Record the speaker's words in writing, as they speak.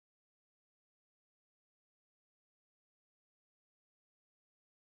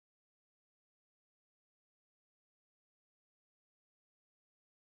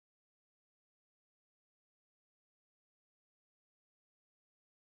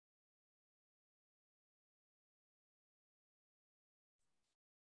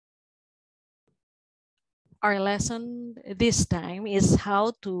our lesson this time is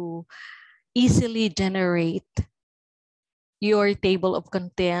how to easily generate your table of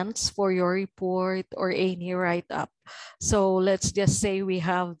contents for your report or any write-up. So let's just say we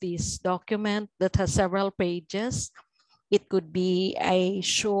have this document that has several pages. It could be a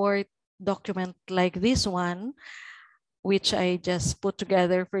short document like this one, which I just put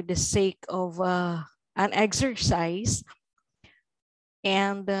together for the sake of an exercise.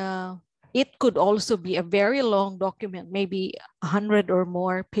 And it could also be a very long document, maybe 100 or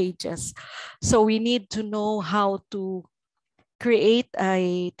more pages. So we need to know how to create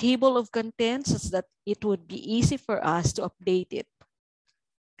a table of contents so that it would be easy for us to update it.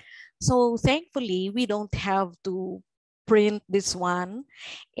 So thankfully, we don't have to print this one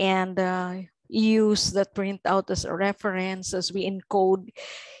and use that printout as a reference as we encode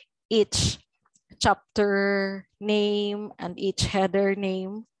each chapter name and each header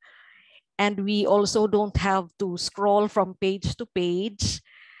name. And we also don't have to scroll from page to page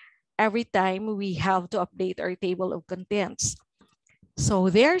every time we have to update our table of contents. So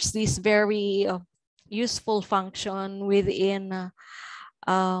there's this very useful function within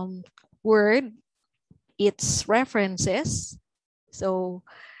Word. It's references. So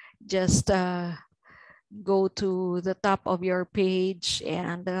just go to the top of your page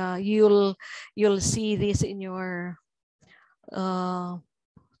and you'll see this in your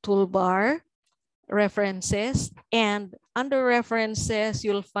toolbar, references, and under references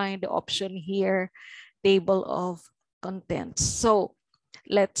you'll find the option here, table of contents. So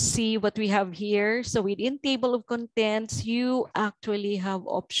let's see what we have here. So within table of contents, you actually have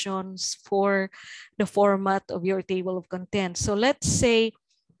options for the format of your table of contents. So let's say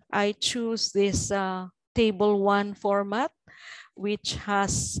I choose this table 1 format, which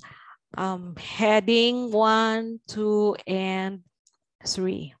has heading 1, 2, and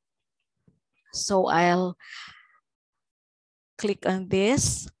 3. So I'll click on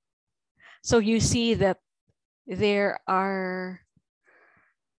this. So you see that there are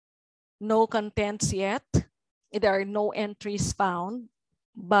no contents yet. There are no entries found,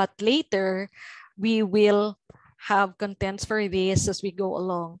 but later we will have contents for this as we go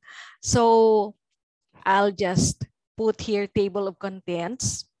along. So I'll just put here table of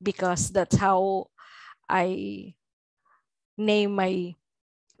contents because that's how I name my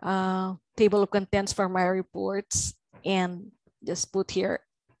table of contents for my reports, and just put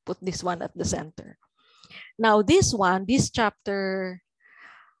this one at the center. Now this one, this chapter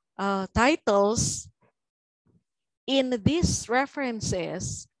titles, in these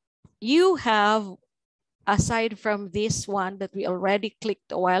references, you have, aside from this one that we already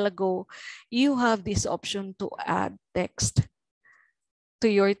clicked a while ago, you have this option to add text to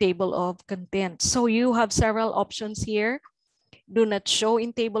your table of contents. So you have several options here. Do not show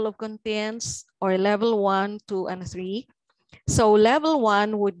in table of contents, or level 1, 2, and 3. So level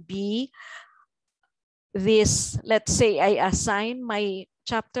 1 would be this. Let's say I assign my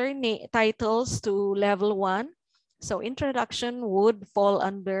chapter titles to level 1. So introduction would fall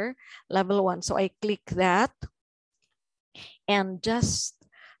under level 1. So I click that. And just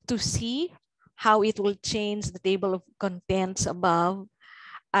to see how it will change the table of contents above,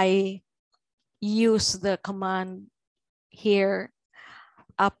 I use the command here,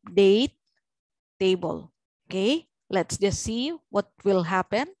 update table. Okay, let's just see what will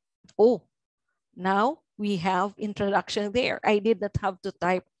happen. Oh, now we have introduction there. I did not have to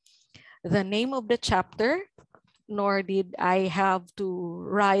type the name of the chapter, nor did I have to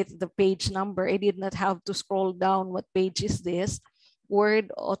write the page number. I did not have to scroll down, what page is this?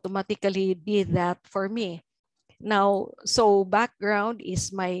 Word automatically did that for me. Now, so background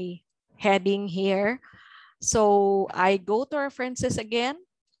is my heading here. So I go to references again.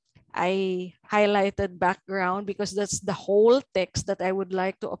 I highlighted background because that's the whole text that I would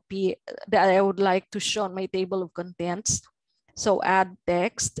like to appear, that I would like to show on my table of contents. So add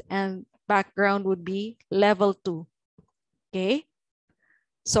text, and background would be level 2. Okay.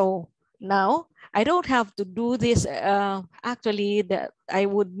 So now I don't have to do this. Actually, that I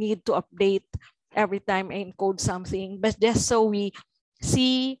would need to update every time I encode something, but just so we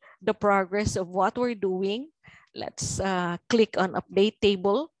see the progress of what we're doing, let's click on update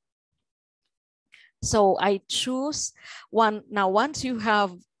table. So I choose one. Now, once you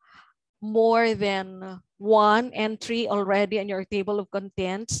have more than one entry already in your table of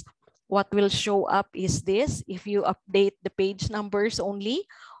contents, what will show up is this: if you update the page numbers only,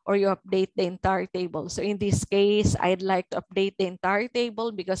 or you update the entire table. So in this case, I'd like to update the entire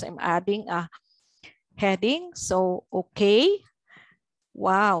table because I'm adding a heading. So, okay.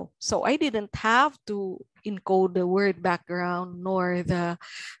 Wow. So I didn't have to encode the word background nor the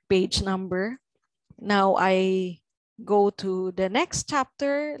page number. Now I go to the next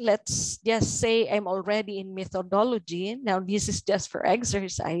chapter. Let's just say I'm already in methodology. Now this is just for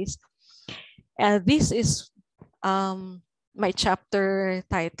exercise. And this is my chapter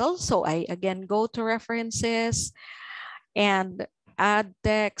title. So I again go to references and add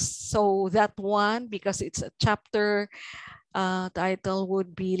text. So that one, because it's a chapter title,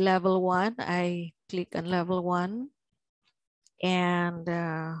 would be level 1. I click on level 1 and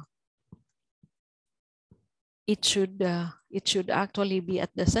it should actually be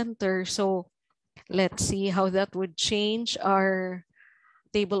at the center. So let's see how that would change our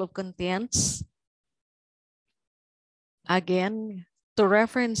table of contents. Again, to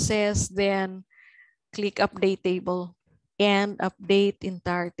references, then click update table and update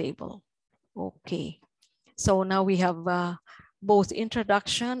entire table. Okay, so now we have both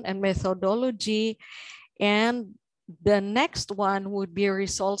introduction and methodology, and the next one would be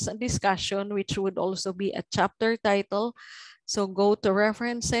results and discussion, which would also be a chapter title. So go to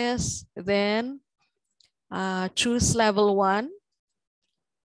references, then choose level 1,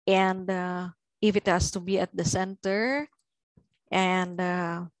 and if it has to be at the center, and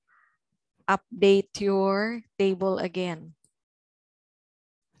update your table again.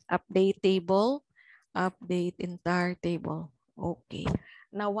 Update table, update entire table. Okay.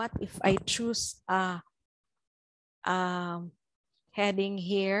 Now what if I choose heading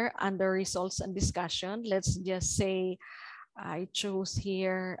here under results and discussion? Let's just say I chose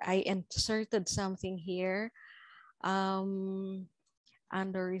here, I inserted something here under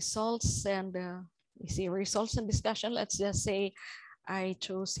results and you see results and discussion. Let's just say I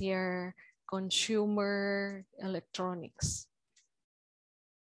chose here consumer electronics.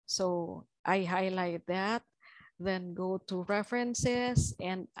 So I highlight that, then go to references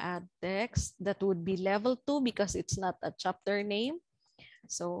and add text. That would be level 2 because it's not a chapter name.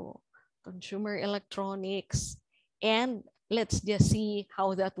 So consumer electronics, and let's just see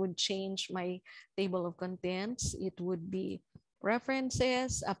how that would change my table of contents. It would be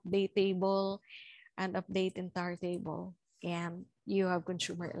references, update table, and update entire table. And you have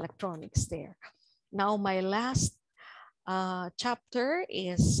consumer electronics there. Now my last chapter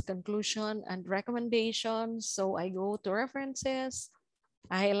is conclusion and recommendations. So I go to references,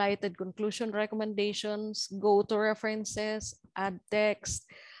 I highlighted conclusion recommendations, go to references, add text,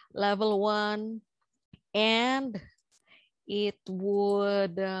 level 1, and it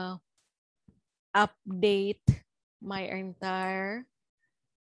would update my entire,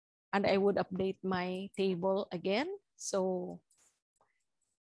 and I would update my table again. So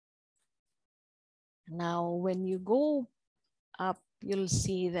now when you go up, you'll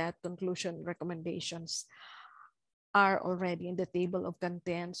see that conclusion recommendations are already in the table of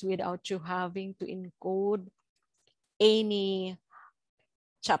contents without you having to encode any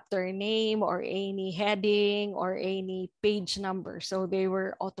chapter name or any heading or any page number. So they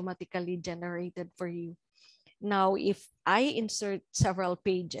were automatically generated for you. Now, if I insert several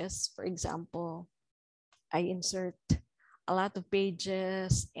pages, for example, I insert a lot of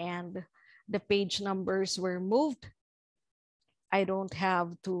pages and the page numbers were moved, I don't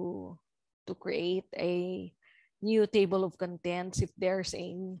have to create a new table of contents if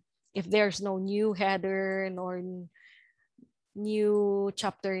there's no new header nor new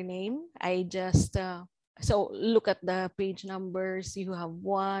chapter name. I just so look at the page numbers. You have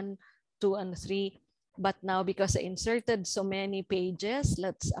 1, 2, and 3. But now because I inserted so many pages,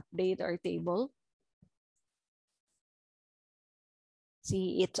 let's update our table.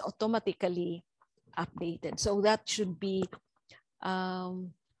 See, it's automatically updated. So that should be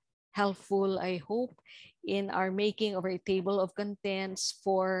helpful, I hope, in our making of a table of contents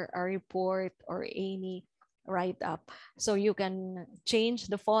for a report or any write-up. So you can change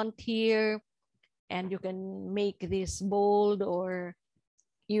the font here and you can make this bold, or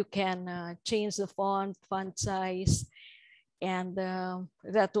you can change the font size, and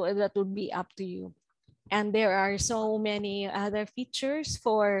that would be up to you. And there are so many other features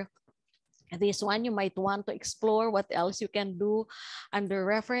for this one. You might want to explore what else you can do under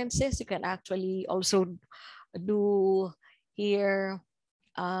references. You can actually also do here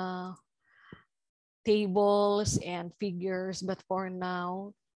tables and figures, but for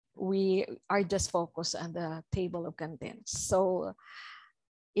now we are just focused on the table of contents. So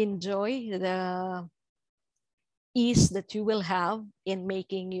enjoy the ease that you will have in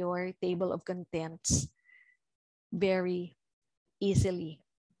making your table of contents very easily.